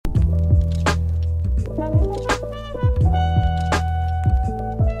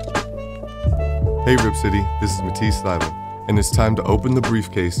Hey Rip City, this is Matisse Thyla, and it's time to open the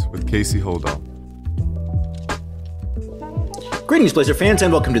briefcase with Casey Holdahl. Greetings, Blazer fans,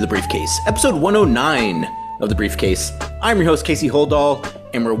 and welcome to The Briefcase, episode 109 of The Briefcase. I'm your host, Casey Holdahl,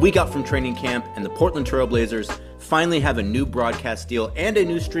 and we're a week out from training camp, and the Portland Trail Blazers finally have a new broadcast deal and a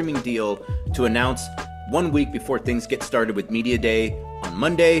new streaming deal to announce 1 week before things get started with Media Day on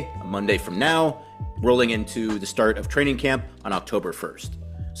Monday, a Monday from now, rolling into the start of training camp on October 1st.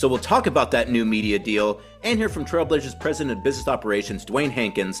 So we'll talk about that new media deal and hear from Trailblazers President of Business Operations, Dewayne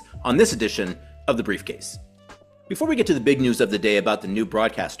Hankins, on this edition of The Briefcase. Before we get to the big news of the day about the new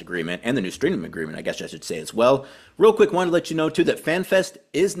broadcast agreement and the new streaming agreement, I guess I should say as well, real quick, wanted to let you know too that FanFest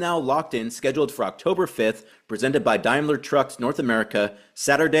is now locked in, scheduled for October 5th, presented by Daimler Trucks North America,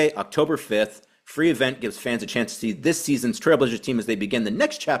 Saturday, October 5th. Free event gives fans a chance to see this season's Trailblazers team as they begin the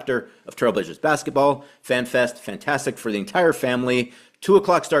next chapter of Trailblazers basketball. FanFest, fantastic for the entire family. 2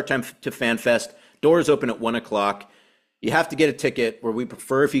 o'clock start time to FanFest. Doors open at 1 o'clock. You have to get a ticket, where we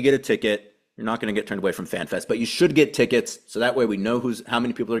prefer if you get a ticket. You're not going to get turned away from FanFest, but you should get tickets, so that way we know how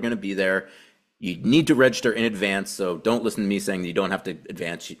many people are going to be there. You need to register in advance, so don't listen to me saying that you don't have to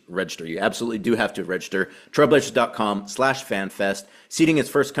register. You absolutely do have to register. Trailblazers.com/FanFest. Seating is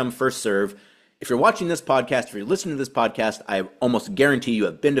first come, first serve. If you're watching this podcast, if you're listening to this podcast, I almost guarantee you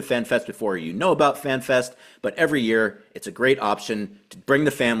have been to FanFest before, you know about FanFest, but every year it's a great option to bring the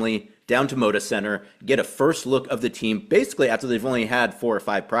family down to Moda Center, get a first look of the team, basically after they've only had 4 or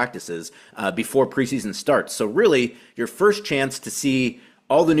 5 practices before preseason starts. So really, your first chance to see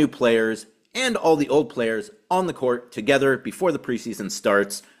all the new players and all the old players on the court together before the preseason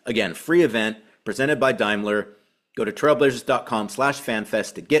starts. Again, free event presented by Daimler. Go to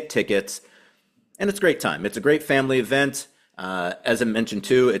trailblazers.com/FanFest to get tickets. And it's a great time. It's a great family event. As I mentioned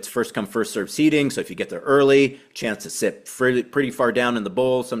too, it's first come, first serve seating. So if you get there early, chance to sit pretty far down in the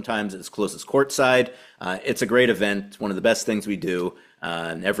bowl, sometimes as close as courtside. It's a great event. It's one of the best things we do.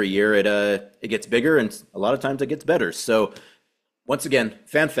 And every year it gets bigger, and a lot of times it gets better. So once again,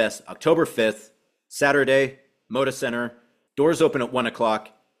 FanFest, October 5th, Saturday, Moda Center. Doors open at 1 o'clock.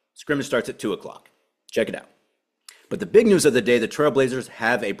 Scrimmage starts at 2 o'clock. Check it out. But the big news of the day, the Trailblazers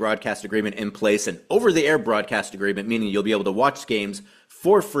have a broadcast agreement in place, an over-the-air broadcast agreement, meaning you'll be able to watch games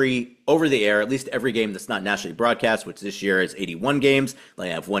for free over the air, at least every game that's not nationally broadcast, which this year is 81 games.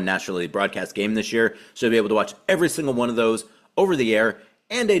 They have 1 nationally broadcast game this year, so you'll be able to watch every single one of those over the air,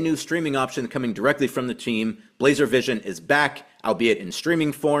 and a new streaming option coming directly from the team. BlazerVision is back, albeit in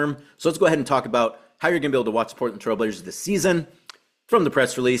streaming form. So let's go ahead and talk about how you're going to be able to watch the Portland Trailblazers this season. From the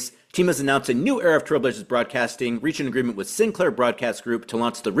press release, team has announced a new era of Trailblazers broadcasting, reaching an agreement with Sinclair Broadcast Group to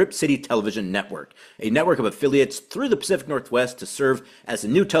launch the Rip City Television Network, a network of affiliates through the Pacific Northwest to serve as a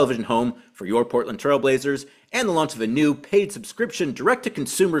new television home for your Portland Trailblazers, and the launch of a new paid subscription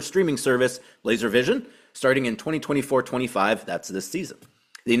direct-to-consumer streaming service, BlazerVision, starting in 2024-25, that's this season.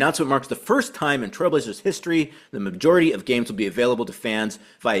 The announcement marks the first time in Trailblazers history the majority of games will be available to fans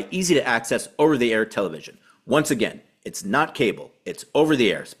via easy-to-access over-the-air television. Once again, it's not cable, it's over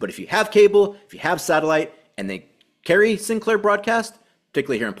the air. But if you have cable, if you have satellite, and they carry Sinclair Broadcast,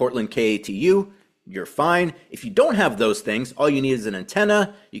 particularly here in Portland, KATU, you're fine. If you don't have those things, all you need is an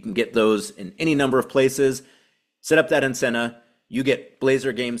antenna. You can get those in any number of places. Set up that antenna. You get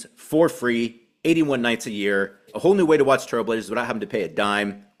Blazer games for free, 81 nights a year. A whole new way to watch Trailblazers without having to pay a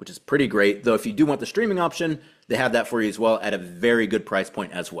dime, which is pretty great. Though if you do want the streaming option, they have that for you as well at a very good price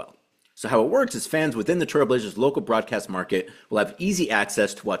point as well. So how it works is fans within the Trailblazers local broadcast market will have easy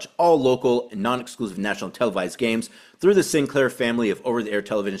access to watch all local and non-exclusive national televised games through the Sinclair family of over-the-air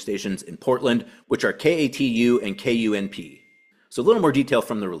television stations in Portland, which are KATU and KUNP. So a little more detail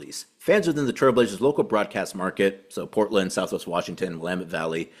from the release. Fans within the Trailblazers local broadcast market, so Portland, Southwest Washington, Willamette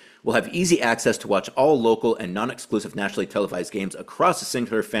Valley, will have easy access to watch all local and non-exclusive nationally televised games across the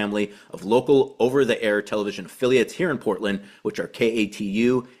Sinclair family of local over-the-air television affiliates here in Portland, which are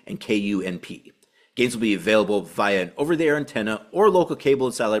KATU and KUNP. Games will be available via an over-the-air antenna or local cable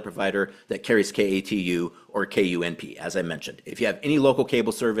and satellite provider that carries KATU or KUNP, as I mentioned. If you have any local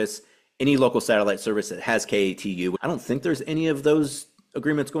cable service, any local satellite service that has KATU, I don't think there's any of those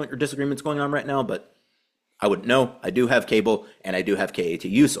agreements going or disagreements going on right now, but I wouldn't know. I do have cable and I do have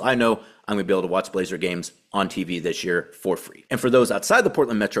KATU, so I know I'm going to be able to watch Blazer games on TV this year for free. And for those outside the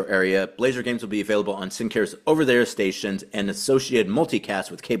Portland metro area, Blazer games will be available on Sinclair's over-the-air stations and associated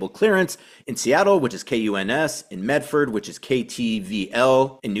multicast with cable clearance in Seattle, which is KUNS, in Medford, which is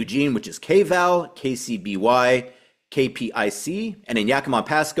KTVL, in Eugene, which is KVAL, KCBY, KPIC, and in Yakima,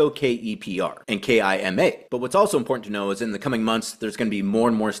 Pasco, KEPR, and KIMA. But what's also important to know is in the coming months, there's going to be more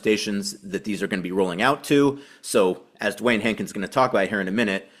and more stations that these are going to be rolling out to. So as Dewayne Hankins is going to talk about here in a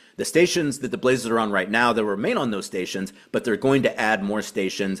minute, The stations that the Blazers are on right now, they'll remain on those stations, but they're going to add more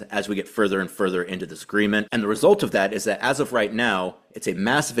stations as we get further and further into this agreement. And the result of that is that as of right now, it's a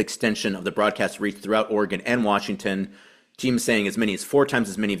massive extension of the broadcast reach throughout Oregon and Washington. Teams saying as many as 4 times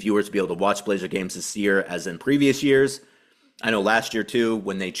as many viewers to be able to watch Blazer games this year as in previous years. I know last year too,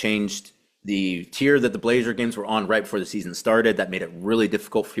 when they changed the tier that the Blazer games were on right before the season started, that made it really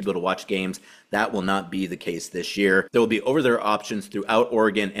difficult for people to watch games. That will not be the case this year. There will be over-the-air options throughout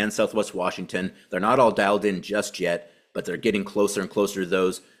Oregon and Southwest Washington. They're not all dialed in just yet, but they're getting closer and closer to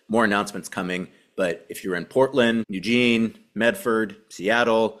those. More announcements coming. But if you're in Portland, Eugene, Medford,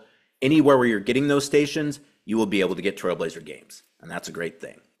 Seattle, anywhere where you're getting those stations, you will be able to get Trailblazer games. And that's a great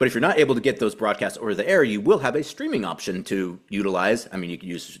thing. But if you're not able to get those broadcasts over the air, you will have a streaming option to utilize. I mean, you can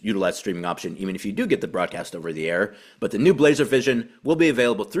utilize streaming option even if you do get the broadcast over the air. But the new BlazerVision will be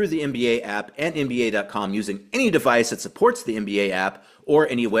available through the NBA app and NBA.com using any device that supports the NBA app or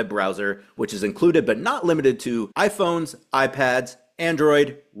any web browser, which is included but not limited to iPhones, iPads,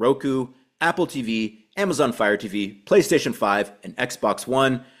 Android, Roku, Apple TV, Amazon Fire TV, PlayStation 5, and Xbox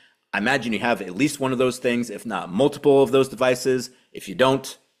One. I imagine you have at least one of those things, if not multiple of those devices. If you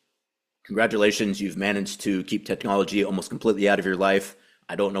don't, congratulations, you've managed to keep technology almost completely out of your life.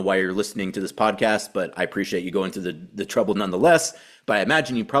 I don't know why you're listening to this podcast, but I appreciate you going through the trouble nonetheless. But I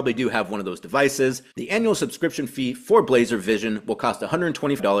imagine you probably do have one of those devices. The annual subscription fee for BlazerVision will cost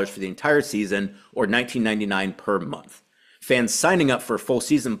 $120 for the entire season or $19.99 per month. Fans signing up for a full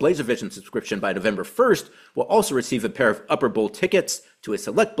season BlazerVision subscription by November 1st will also receive a pair of Upper Bowl tickets to a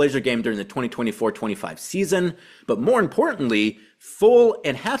select Blazer game during the 2024-25 season. But more importantly, full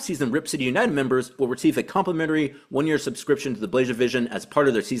and half-season Rip City United members will receive a complimentary one-year subscription to the BlazerVision as part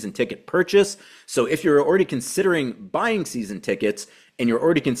of their season ticket purchase. So if you're already considering buying season tickets and you're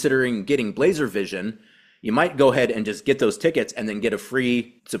already considering getting BlazerVision, you might go ahead and just get those tickets and then get a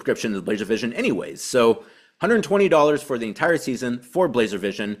free subscription to the BlazerVision anyways. So $120 for the entire season for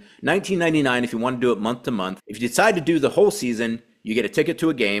BlazerVision, $19.99 if you want to do it month to month. If you decide to do the whole season, you get a ticket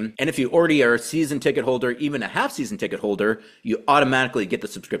to a game. And if you already are a season ticket holder, even a half-season ticket holder, you automatically get the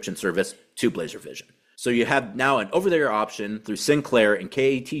subscription service to BlazerVision. So you have now an over-the-air option through Sinclair and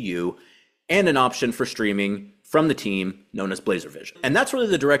KATU and an option for streaming from the team known as BlazerVision. And that's really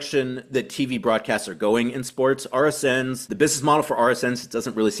the direction that TV broadcasts are going in sports. RSNs, the business model for RSNs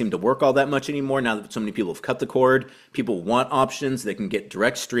doesn't really seem to work all that much anymore now that so many people have cut the cord. People want options. They can get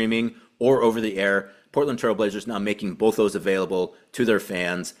direct streaming or over the air. Portland Trail Blazers now making both those available to their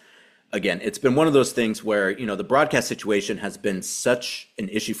fans. Again, it's been one of those things where, the broadcast situation has been such an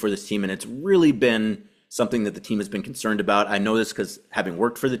issue for this team, and it's really been something that the team has been concerned about. I know this because having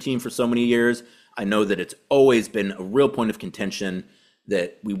worked for the team for so many years, I know that it's always been a real point of contention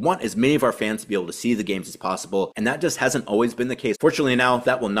that we want as many of our fans to be able to see the games as possible, and that just hasn't always been the case. Fortunately now,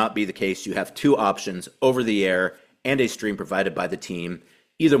 that will not be the case. You have 2 options, over the air and a stream provided by the team.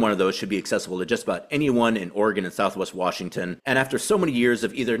 Either one of those should be accessible to just about anyone in Oregon and Southwest Washington. And after so many years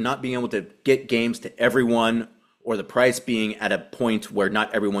of either not being able to get games to everyone or the price being at a point where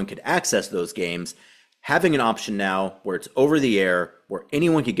not everyone could access those games, having an option now where it's over the air, where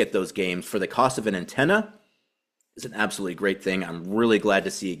anyone can get those games for the cost of an antenna is an absolutely great thing. I'm really glad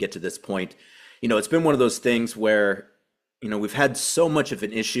to see it get to this point. It's been one of those things where, we've had so much of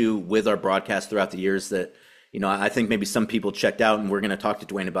an issue with our broadcast throughout the years that, I think maybe some people checked out, and we're going to talk to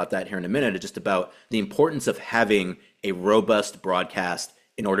Dewayne about that here in a minute, just about the importance of having a robust broadcast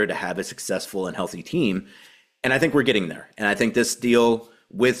in order to have a successful and healthy team. And I think we're getting there. And I think this deal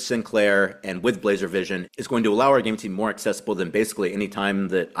with Sinclair and with BlazerVision is going to allow our game to be more accessible than basically any time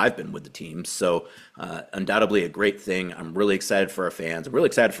that I've been with the team. So undoubtedly a great thing. I'm really excited for our fans. I'm really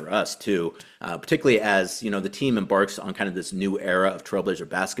excited for us too, particularly as, the team embarks on kind of this new era of Trailblazer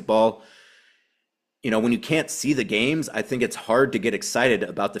basketball. When you can't see the games, I think it's hard to get excited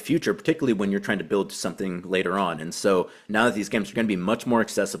about the future, particularly when you're trying to build something later on. And so now that these games are going to be much more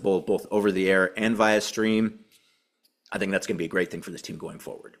accessible, both over the air and via stream, I think that's going to be a great thing for this team going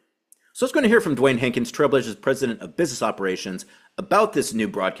forward. So let's go to hear from Dewayne Hankins, Trailblazers President of Business Operations, about this new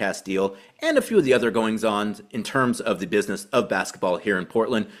broadcast deal and a few of the other goings-on in terms of the business of basketball here in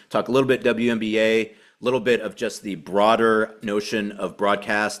Portland. Talk a little bit WNBA, a little bit of just the broader notion of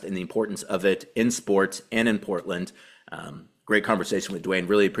broadcast and the importance of it in sports and in Portland. Great conversation with Dewayne.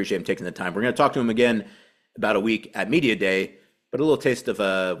 Really appreciate him taking the time. We're going to talk to him again about a week at Media Day, but a little taste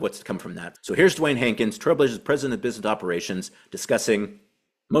of what's to come from that. So here's Dewayne Hankins, Trailblazers President of Business Operations, discussing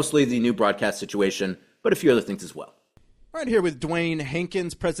mostly the new broadcast situation, but a few other things as well. All right, here with Dewayne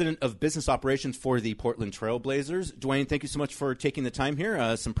Hankins, President of Business Operations for the Portland Trailblazers. Dewayne, thank you so much for taking the time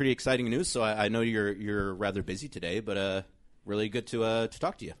here. Some pretty exciting news, so I know you're rather busy today, but Really good to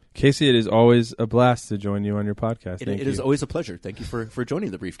talk to you. Casey, it is always a blast to join you on your podcast. It is always a pleasure. Thank you for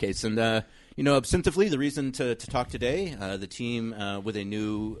joining the Briefcase. And, substantively, the reason to talk today, the team with a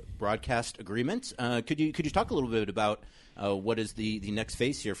new broadcast agreement. Could you talk a little bit about what is the next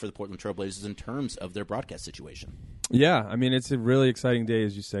phase here for the Portland Trail Blazers in terms of their broadcast situation? Yeah, I mean, it's a really exciting day,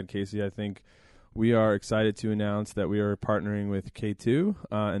 as you said, Casey. I think we are excited to announce that we are partnering with KATU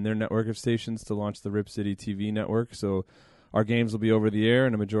and their network of stations to launch the Rip City TV network. So our games will be over the air,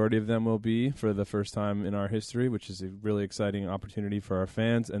 and a majority of them will be for the first time in our history, which is a really exciting opportunity for our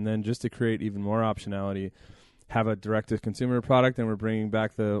fans. And then just to create even more optionality, have a direct-to-consumer product, and we're bringing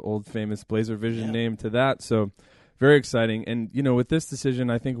back the old famous BlazerVision name to that. So very exciting. And, with this decision,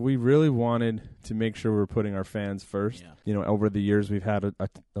 I think we really wanted to make sure we're putting our fans first. Yeah. Over the years, we've had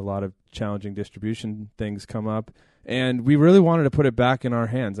a lot of challenging distribution things come up, and we really wanted to put it back in our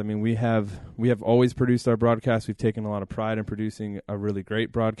hands. I mean, we have always produced our broadcast. We've taken a lot of pride in producing a really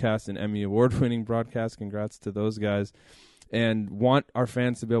great broadcast, an Emmy Award-winning broadcast. Congrats to those guys. And want our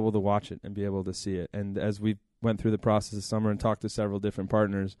fans to be able to watch it and be able to see it. And as we went through the process this summer and talked to several different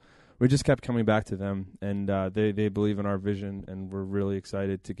partners, we just kept coming back to them, and they believe in our vision, and we're really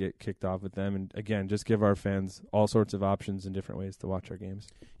excited to get kicked off with them. And, again, just give our fans all sorts of options and different ways to watch our games.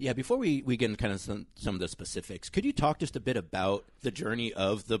 Yeah, before we get into kind of some of the specifics, could you talk just a bit about the journey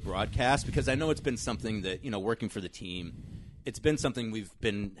of the broadcast? Because I know it's been something that, working for the team, it's been something we've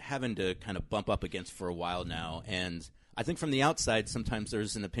been having to kind of bump up against for a while now. And I think from the outside, sometimes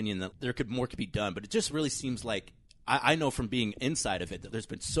there's an opinion that more could be done, but it just really seems like I know from being inside of it that there's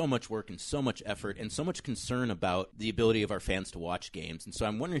been so much work and so much effort and so much concern about the ability of our fans to watch games. And so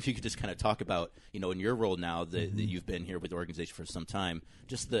I'm wondering if you could just kind of talk about, in your role now that you've been here with the organization for some time,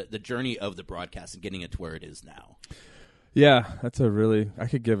 just the journey of the broadcast and getting it to where it is now. Yeah, I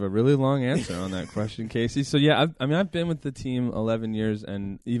could give a really long answer on that question, Casey. So, yeah, I've been with the team 11 years,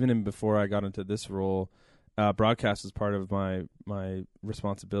 and even before I got into this role, broadcast was part of my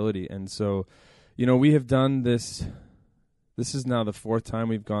responsibility. And so, we have done this. This is now the fourth time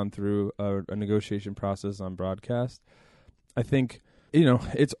we've gone through a negotiation process on broadcast. I think,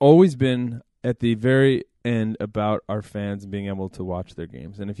 it's always been at the very end about our fans being able to watch their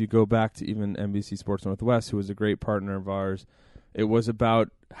games. And if you go back to even NBC Sports Northwest, who was a great partner of ours, it was about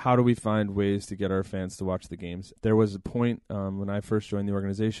how do we find ways to get our fans to watch the games. There was a point when I first joined the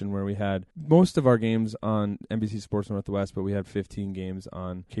organization where we had most of our games on NBC Sports Northwest, but we had 15 games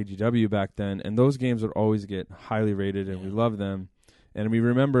on KGW back then, and those games would always get highly rated, and we loved them. And we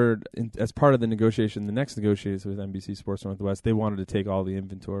remembered, as part of the next negotiations with NBC Sports Northwest, they wanted to take all the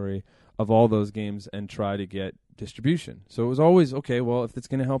inventory of all those games and try to get distribution. So it was always, okay, well, if it's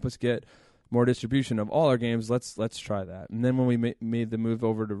going to help us get more distribution of all our games, let's try that. And then when we made the move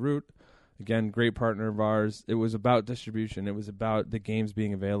over to Root, again, great partner of ours, it was about distribution. It was about the games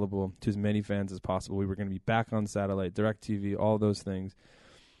being available to as many fans as possible. We were going to be back on satellite, DirecTV, all those things.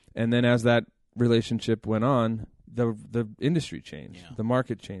 And then as that relationship went on, the industry changed, the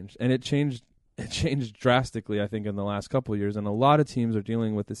market changed, and it changed drastically, I think, in the last couple of years. And a lot of teams are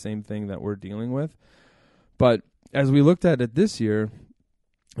dealing with the same thing that we're dealing with. But as we looked at it this year,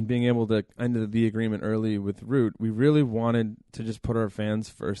 and being able to end the agreement early with Root, we really wanted to just put our fans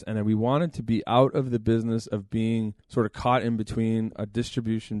first, and we wanted to be out of the business of being sort of caught in between a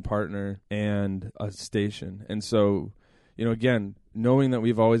distribution partner and a station. And so, again, knowing that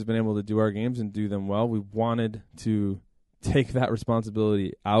we've always been able to do our games and do them well, we wanted to take that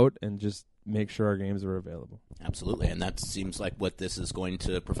responsibility out and just make sure our games are available. Absolutely, and that seems like what this is going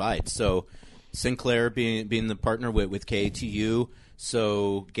to provide. So Sinclair being the partner with KATU,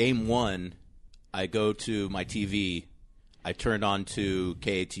 so game one, I go to my TV, I turn on to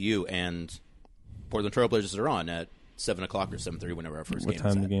KATU, and Portland Trail Blazers are on at 7 o'clock or 7:30, whenever our first game is.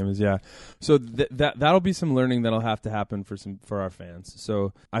 What time the game is, yeah. So that'll be some learning that'll have to happen for our fans.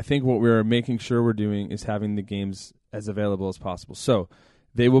 So I think what we're making sure we're doing is having the games as available as possible. So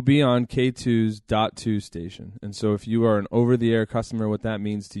they will be on K2's .2 station. And so if you are an over-the-air customer, what that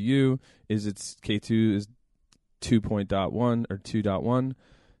means to you is it's K2 is 2.1 or 2.1.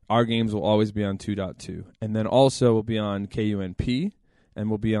 Our games will always be on 2.2. And then also we'll be on KUNP, and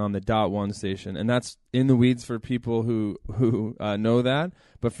we'll be on the .1 station. And that's in the weeds for people who know that.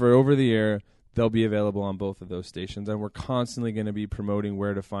 But for over-the-air, they'll be available on both of those stations. And we're constantly going to be promoting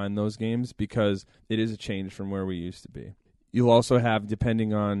where to find those games because it is a change from where we used to be. You'll also have,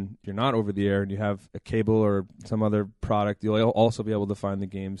 depending on if you're not over the air and you have a cable or some other product, you'll also be able to find the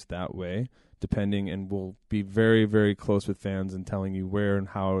games that way, depending, and we'll be very, very close with fans and telling you where and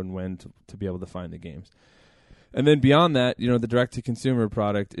how and when to be able to find the games. And then beyond that, the direct-to-consumer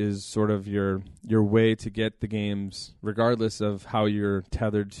product is sort of your way to get the games, regardless of how you're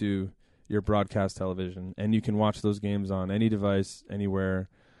tethered to your broadcast television. And you can watch those games on any device, anywhere,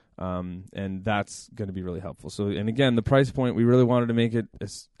 and that's going to be really helpful. So, and again, the price point, we really wanted to make it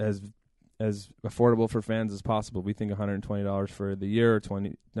as affordable for fans as possible. We think $120 for the year or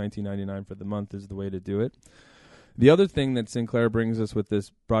 $19.99 for the month is the way to do it. The other thing that Sinclair brings us with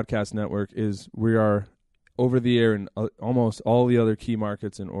this broadcast network is we are over the air in almost all the other key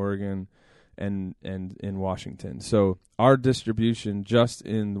markets in Oregon and in Washington. So our distribution just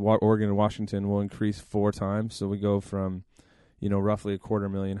in Oregon and Washington will increase 4 times. So we go from, roughly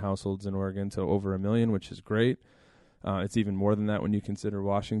 250,000 households in Oregon to over 1 million, which is great. It's even more than that when you consider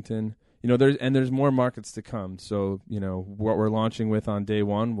Washington. There's more markets to come. So, what we're launching with on day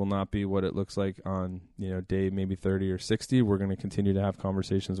 1 will not be what it looks like on, day maybe 30 or 60. We're going to continue to have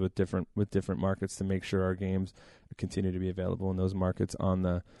conversations with different markets to make sure our games continue to be available in those markets on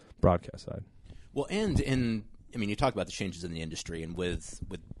the broadcast side. Well, and you talk about the changes in the industry and with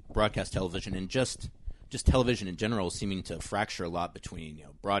broadcast television and just television in general seeming to fracture a lot between,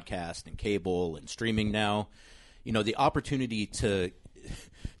 broadcast and cable and streaming now. The opportunity to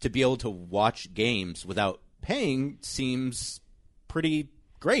be able to watch games without paying seems pretty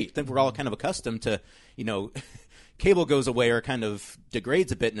great. I think we're all kind of accustomed to, cable goes away or kind of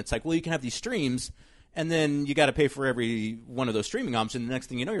degrades a bit, and it's like, well, you can have these streams, and then you got to pay for every one of those streaming options. The next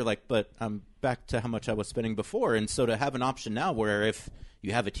thing you know, you're like, but I'm back to how much I was spending before. And so to have an option now where if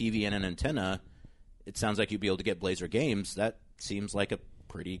you have a TV and an antenna, it sounds like you'd be able to get Blazer games. That seems like a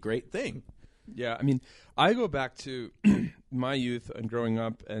pretty great thing. Yeah, I go back to my youth and growing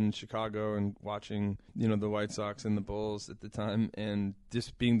up in Chicago and watching, the White Sox and the Bulls at the time, and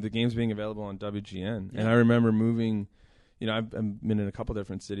just the games being available on WGN. Yeah. And I remember moving, I've been in a couple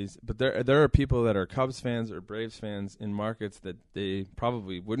different cities, but there are people that are Cubs fans or Braves fans in markets that they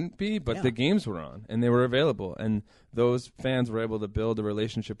probably wouldn't be, but the games were on and they were available, and those fans were able to build a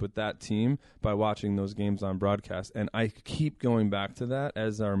relationship with that team by watching those games on broadcast. And I keep going back to that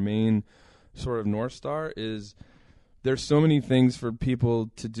as our main sort of North Star. Is there's so many things for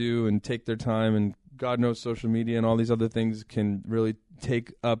people to do and take their time, and God knows social media and all these other things can really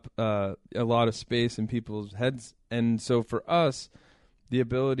take up a lot of space in people's heads. And so for us, the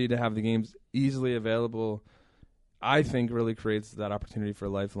ability to have the games easily available, I think really creates that opportunity for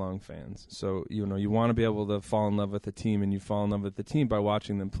lifelong fans. So, you want to be able to fall in love with a team, and you fall in love with the team by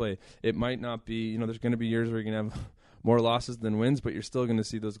watching them play. It might not be, there's going to be years where you're going to have more losses than wins, but you're still going to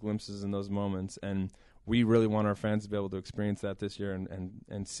see those glimpses and those moments. And we really want our fans to be able to experience that this year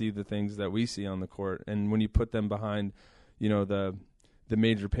and see the things that we see on the court. And when you put them behind, the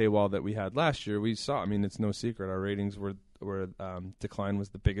major paywall that we had last year, we saw, it's no secret, our ratings were decline was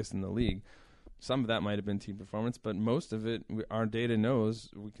the biggest in the league. Some of that might have been team performance, but most of it, our data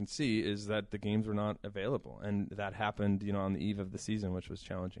knows, we can see, is that the games were not available. And that happened, on the eve of the season, which was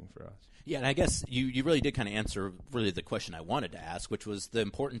challenging for us. Yeah, and I guess you really did kind of answer really the question I wanted to ask, which was the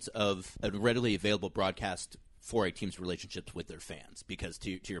importance of a readily available broadcast for a team's relationships with their fans. Because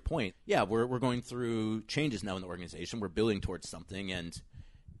to your point, we're going through changes now in the organization. We're building towards something, and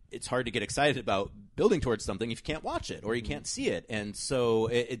it's hard to get excited about building towards something if you can't watch it or you can't see it. And so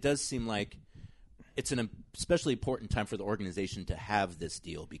it does seem like it's an especially important time for the organization to have this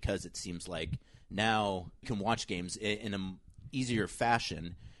deal, because it seems like now you can watch games in an easier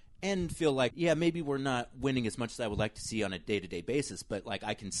fashion and feel like, maybe we're not winning as much as I would like to see on a day-to-day basis, but like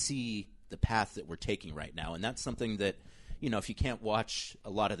I can see the path that we're taking right now. And that's something that, if you can't watch a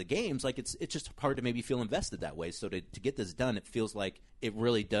lot of the games, like it's just hard to maybe feel invested that way. So to get this done, it feels like it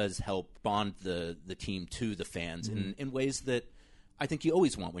really does help bond the team to the fans in ways that I think you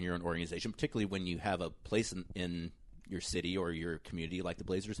always want when you're an organization, particularly when you have a place in your city or your community like the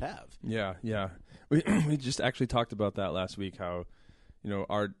Blazers have. Yeah. We just actually talked about that last week, how,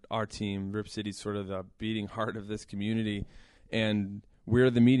 our team, Rip City's sort of the beating heart of this community, and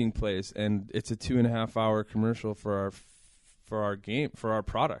we're the meeting place, and it's a 2.5-hour commercial for our game, for our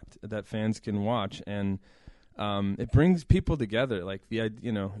product that fans can watch, and it brings people together. Like this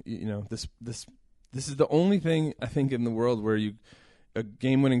is the only thing I think in the world where a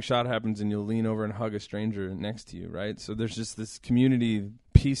game-winning shot happens and you'll lean over and hug a stranger next to you, right? So there's just this community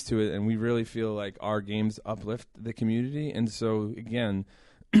piece to it, and we really feel like our games uplift the community. And so, again,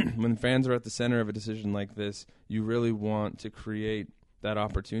 when fans are at the center of a decision like this, you really want to create that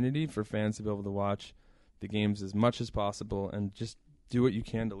opportunity for fans to be able to watch the games as much as possible and just do what you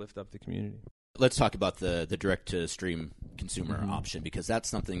can to lift up the community. Let's talk about the direct-to-stream consumer option, because that's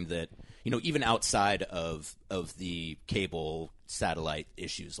something that, even outside of the cable satellite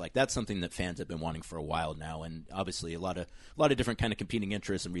issues, like that's something that fans have been wanting for a while now, and obviously a lot of different kind of competing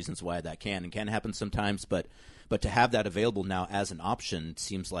interests and reasons why that can happen sometimes, but to have that available now as an option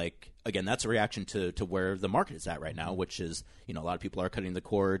seems like, again, that's a reaction to where the market is at right now, which is, a lot of people are cutting the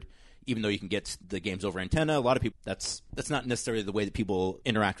cord. Even though you can get the games over antenna, a lot of people, that's not necessarily the way that people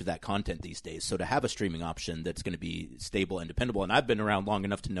interact with that content these days. So to have a streaming option that's going to be stable and dependable, and I've been around long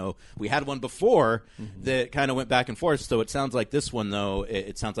enough to know we had one before that kind of went back and forth. So it sounds like this one, though,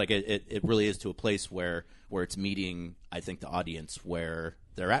 it sounds like it really is to a place where it's meeting, I think, the audience where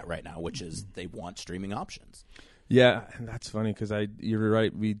they're at right now, which is they want streaming options. Yeah, and that's funny because you're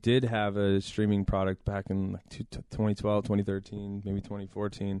right. We did have a streaming product back in 2012, 2013, maybe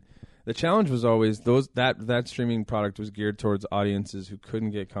 2014. The challenge was always that streaming product was geared towards audiences who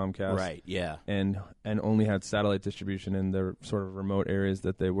couldn't get Comcast, right? Yeah, and only had satellite distribution in their sort of remote areas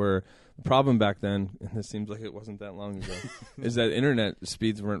that they were. The problem back then, and this seems like it wasn't that long ago, is that internet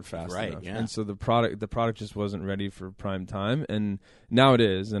speeds weren't fast enough, yeah. and so the product just wasn't ready for prime time, and now it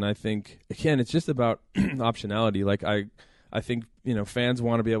is. And I think again, it's just about optionality. Like I think fans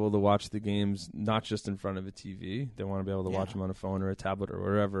want to be able to watch the games not just in front of a TV. They want to be able to watch them on a phone or a tablet or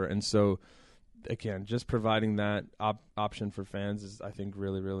wherever. And so, again, just providing that option for fans is, I think,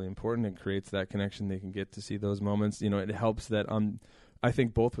 really, really important. It creates that connection. They can get to see those moments. It helps that I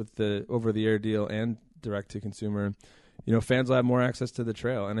think both with the over-the-air deal and direct-to-consumer, fans will have more access to the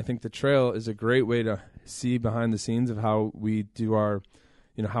trail. And I think the trail is a great way to see behind the scenes of how we do our,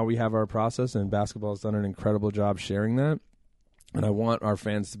 how we have our process. And basketball has done an incredible job sharing that. And I want our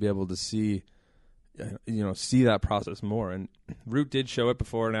fans to be able to see that process more. And Root did show it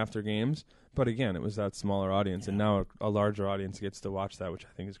before and after games, but again, it was that smaller audience, and now a larger audience gets to watch that, which I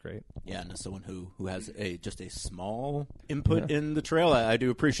think is great. Yeah, and as someone who has just a small input in the trail, I do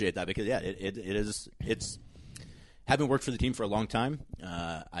appreciate that because it's having worked for the team for a long time.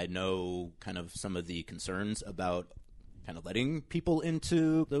 I know kind of some of the concerns about kind of letting people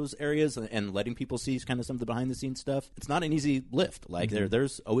into those areas and letting people see kind of some of the behind-the-scenes stuff. It's not an easy lift. Like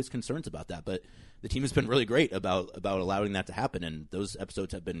there's always concerns about that, but the team has been really great about allowing that to happen, and those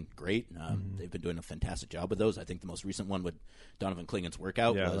episodes have been great. They've been doing a fantastic job with those. I think the most recent one with Donovan Klingen's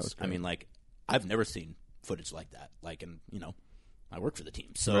workout was I mean, like, I've never seen footage like that. Like, and I work for the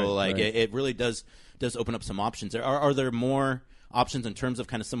team, so it really does open up some options. Are there more options in terms of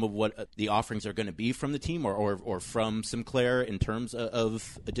kind of some of what the offerings are going to be from the team or from Sinclair in terms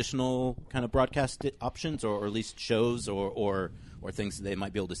of additional kind of broadcast options or at least shows or things that they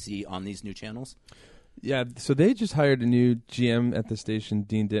might be able to see on these new channels? Yeah, so they just hired a new GM at the station,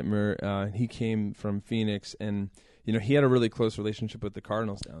 Dean Dittmer. He came from Phoenix, and he had a really close relationship with the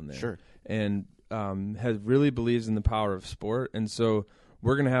Cardinals down there. Sure. And really believes in the power of sport, and so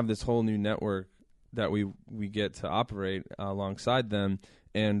we're going to have this whole new network that we get to operate alongside them,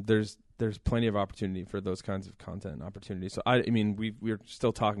 and there's plenty of opportunity for those kinds of content opportunities. So I mean we're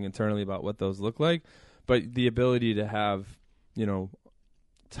still talking internally about what those look like, but the ability to have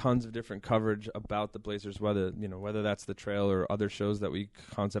tons of different coverage about the Blazers, whether that's the trail or other shows that we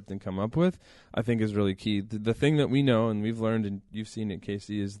concept and come up with, I think is really key. The thing that we know and we've learned, and you've seen it,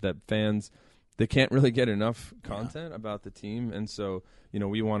 Casey, is that fans, they can't really get enough content about the team, and so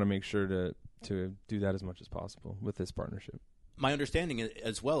we want to make sure to do that as much as possible with this partnership. My understanding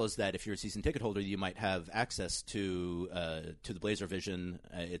as well is that if you're a season ticket holder, you might have access to the BlazerVision.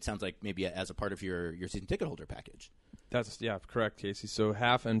 It sounds like maybe as a part of your season ticket holder package. That's correct, Casey. So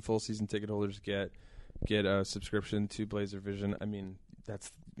half and full season ticket holders get a subscription to BlazerVision. I mean,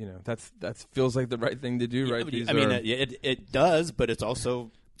 that feels like the right thing to do, right? It does, but it's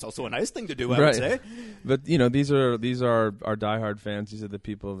also a nice thing to do, I would say. But these are our diehard fans. These are the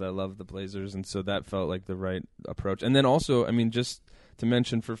people that love the Blazers, and so that felt like the right approach. And then also, I mean, just to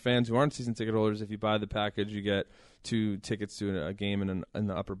mention for fans who aren't season ticket holders, if you buy the package, you get 2 tickets to a game in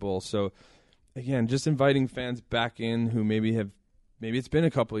the Upper Bowl. So again, just inviting fans back in who maybe it's been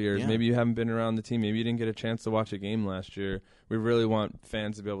a couple of years, maybe you haven't been around the team, maybe you didn't get a chance to watch a game last year. We really want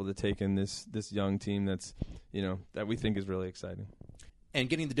fans to be able to take in this young team that's that we think is really exciting. And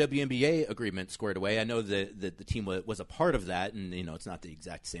getting the WNBA agreement squared away, I know that the team was a part of that, and it's not the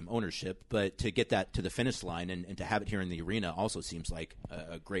exact same ownership, but to get that to the finish line and to have it here in the arena also seems like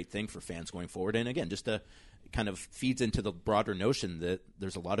a great thing for fans going forward. And again, just kind of feeds into the broader notion that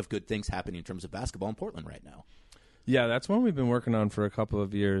there's a lot of good things happening in terms of basketball in Portland right now. Yeah, that's one we've been working on for a couple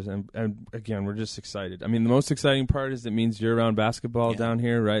of years, and again, we're just excited. I mean, the most exciting part is it means year-round basketball down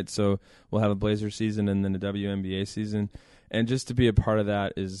here, right? So we'll have a Blazer season and then a WNBA season. And just to be a part of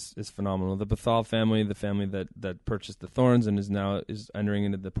that is phenomenal. The Bethal family, the family that purchased the Thorns and is entering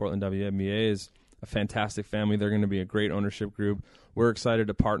into the Portland WNBA, is a fantastic family. They're going to be a great ownership group. We're excited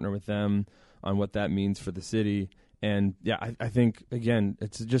to partner with them on what that means for the city. And yeah, I think, again,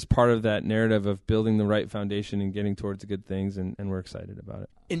 it's just part of that narrative of building the right foundation and getting towards good things, and we're excited about it.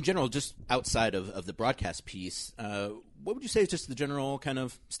 In general, just outside of the broadcast piece, what would you say is just the general kind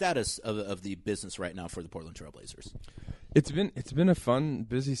of status of the business right now for the Portland Trail Blazers? It's been a fun,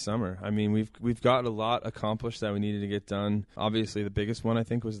 busy summer. I mean, we've got a lot accomplished that we needed to get done. Obviously, the biggest one, I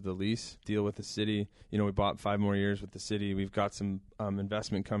think, was the lease deal with the city. We bought 5 more years with the city. We've got some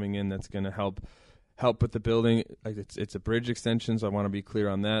investment coming in that's going to help with the building. It's a bridge extension, so I want to be clear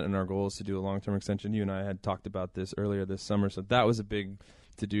on that, and our goal is to do a long-term extension. You and I had talked about this earlier this summer, so that was a big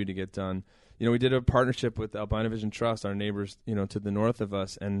to-do to get done. We did a partnership with Albina Vision Trust, our neighbors, to the north of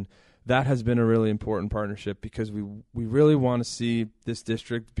us, and that has been a really important partnership because we really want to see this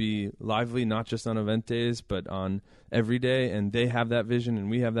district be lively, not just on event days, but on every day, and they have that vision and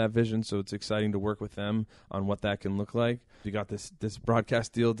we have that vision, so it's exciting to work with them on what that can look like. We got this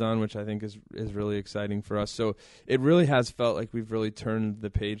broadcast deal done, which I think is really exciting for us. So it really has felt like we've really turned the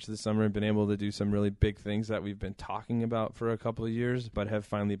page this summer and been able to do some really big things that we've been talking about for a couple of years, but have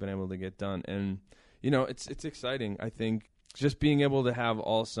finally been able to get done. And, it's exciting. I think just being able to have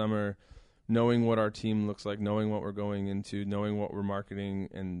all summer, knowing what our team looks like, knowing what we're going into, knowing what we're marketing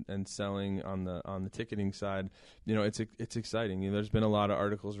and selling on the ticketing side, it's exciting. There's been a lot of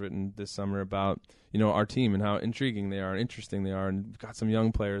articles written this summer about our team and how intriguing they are and interesting they are, and we've got some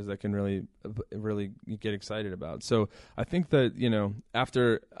young players that can really get excited about. So I think that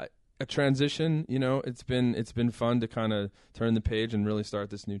after a transition, it's been fun to kind of turn the page and really start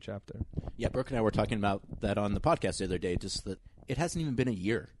this new chapter. Yeah, Brooke and I were talking about that on the podcast the other day, just that it hasn't even been a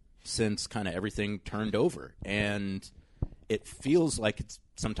year since kind of everything turned over, and it feels like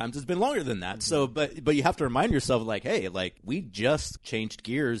sometimes it's been longer than that. So, but you have to remind yourself, like, hey, like we just changed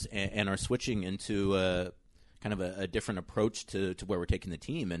gears and are switching into kind of a different approach to where we're taking the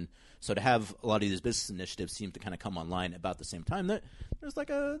team. And so to have a lot of these business initiatives seem to kind of come online about the same time, that there's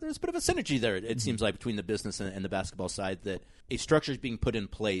a bit of a synergy there, it seems like, between the business and the basketball side, that a structure is being put in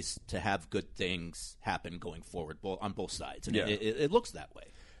place to have good things happen going forward on both sides. And it looks that way.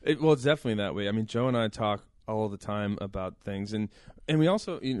 It's definitely that way. I mean, Joe and I talk all the time about things, and we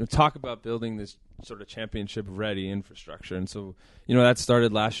also talk about building this sort of championship-ready infrastructure. And so, that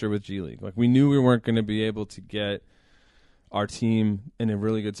started last year with G League. Like, we knew we weren't going to be able to get our team in a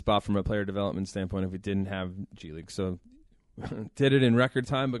really good spot from a player development standpoint if we didn't have G League. So, did it in record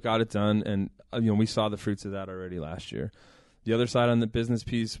time, but got it done, and we saw the fruits of that already last year. The other side on the business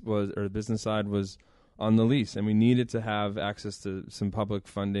side was on the lease, and we needed to have access to some public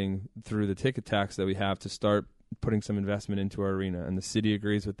funding through the ticket tax that we have to start putting some investment into our arena, and the city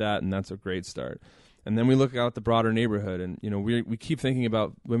agrees with that, and that's a great start. And then we look out the broader neighborhood, and we keep thinking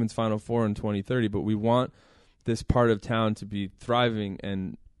about Women's Final Four in 2030, but we want this part of town to be thriving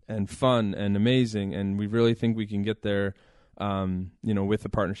and fun and amazing, and we really think we can get there, with the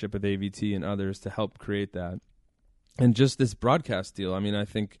partnership with AVT and others to help create that. And just this broadcast deal, I mean, I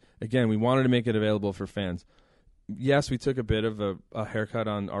think, again, we wanted to make it available for fans. Yes, we took a bit of a haircut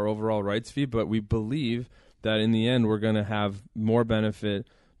on our overall rights fee, but we believe that in the end we're going to have more benefit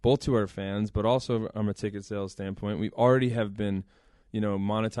both to our fans, but also from a ticket sales standpoint. We already have been,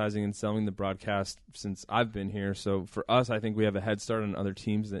 monetizing and selling the broadcast since I've been here. So for us, I think we have a head start on other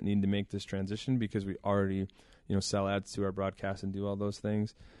teams that need to make this transition because we already, sell ads to our broadcast and do all those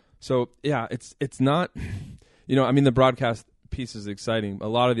things. So, yeah, it's not... the broadcast piece is exciting. A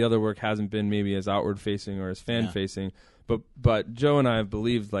lot of the other work hasn't been maybe as outward-facing or as fan-facing. But Joe and I have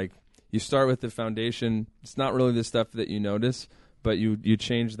believed, like, you start with the foundation. It's not really the stuff that you notice, but you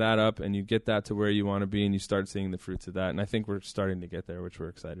change that up and you get that to where you want to be and you start seeing the fruits of that. And I think we're starting to get there, which we're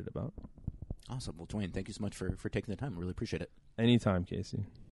excited about. Awesome. Well, Dewayne, thank you so much for taking the time. I really appreciate it. Anytime, Casey.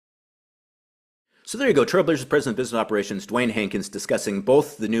 So there you go, Trailblazers President of Business Operations, Dewayne Hankins, discussing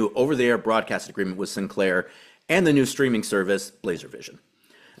both the new over-the-air broadcast agreement with Sinclair and the new streaming service, BlazerVision.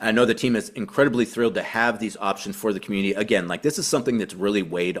 I know the team is incredibly thrilled to have these options for the community. Again, like, this is something that's really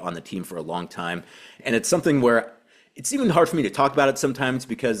weighed on the team for a long time, and it's something where it's even hard for me to talk about it sometimes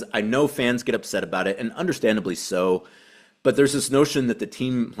because I know fans get upset about it, and understandably so, but there's this notion that the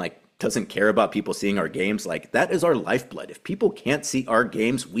team, doesn't care about people seeing our games. Like, that is our lifeblood. If people can't see our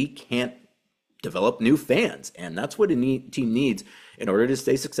games, we can't develop new fans, and that's what a team needs in order to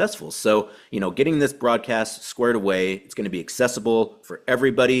stay successful. So, getting this broadcast squared away, it's going to be accessible for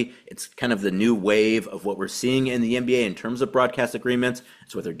everybody. It's kind of the new wave of what we're seeing in the NBA in terms of broadcast agreements.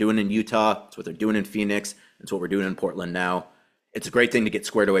 It's what they're doing in Utah. It's what they're doing in Phoenix. It's what we're doing in Portland now. It's a great thing to get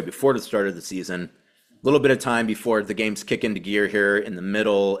squared away before the start of the season. A little bit of time before the games kick into gear here in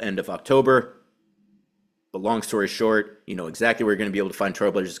the end of October. But long story short, you know exactly where you're going to be able to find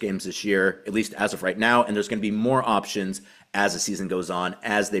Trailblazers games this year, at least as of right now, and there's going to be more options as the season goes on,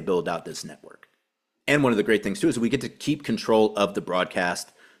 as they build out this network. And one of the great things, too, is we get to keep control of the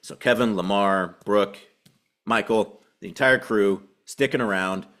broadcast. So Kevin, Lamar, Brooke, Michael, the entire crew sticking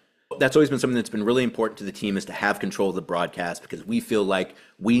around. That's always been something that's been really important to the team, is to have control of the broadcast, because we feel like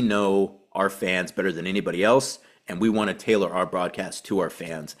we know our fans better than anybody else, and we want to tailor our broadcast to our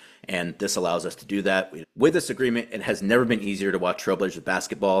fans. And this allows us to do that. With this agreement, it has never been easier to watch Trailblazers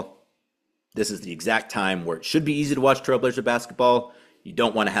basketball. This is the exact time where it should be easy to watch Trailblazer basketball. You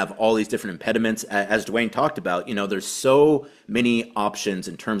don't want to have all these different impediments. As Dewayne talked about, you know, there's so many options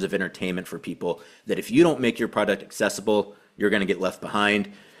in terms of entertainment for people that if you don't make your product accessible, you're going to get left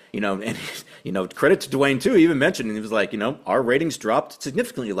behind. You know, and, you know, credit to Dewayne, too. He even mentioned, and he was like, you know, our ratings dropped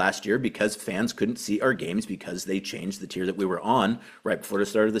significantly last year because fans couldn't see our games because they changed the tier that we were on right before the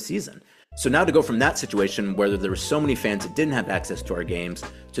start of the season. So now to go from that situation where there were so many fans that didn't have access to our games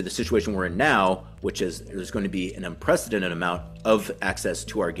to the situation we're in now, which is there's going to be an unprecedented amount of access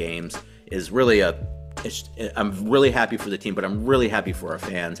to our games, is really I'm really happy for the team, but I'm really happy for our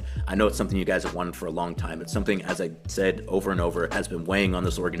fans. I know it's something you guys have wanted for a long time. It's something, as I said over and over, has been weighing on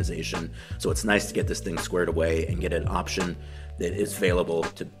this organization. So it's nice to get this thing squared away and get an option that is available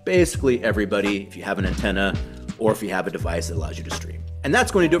to basically everybody if you have an antenna or if you have a device that allows you to stream. And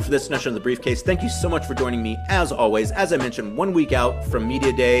that's going to do it for this session of The Briefcase. Thank you so much for joining me, as always. As I mentioned, 1 week out from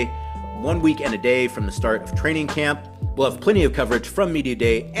Media Day, 1 week and a day from the start of training camp. We'll have plenty of coverage from Media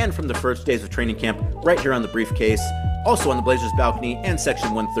Day and from the first days of training camp right here on The Briefcase, also on the Blazers Balcony and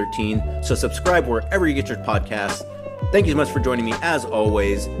Section 113. So subscribe wherever you get your podcasts. Thank you so much for joining me, as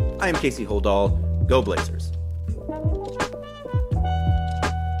always. I am Casey Holdahl. Go Blazers.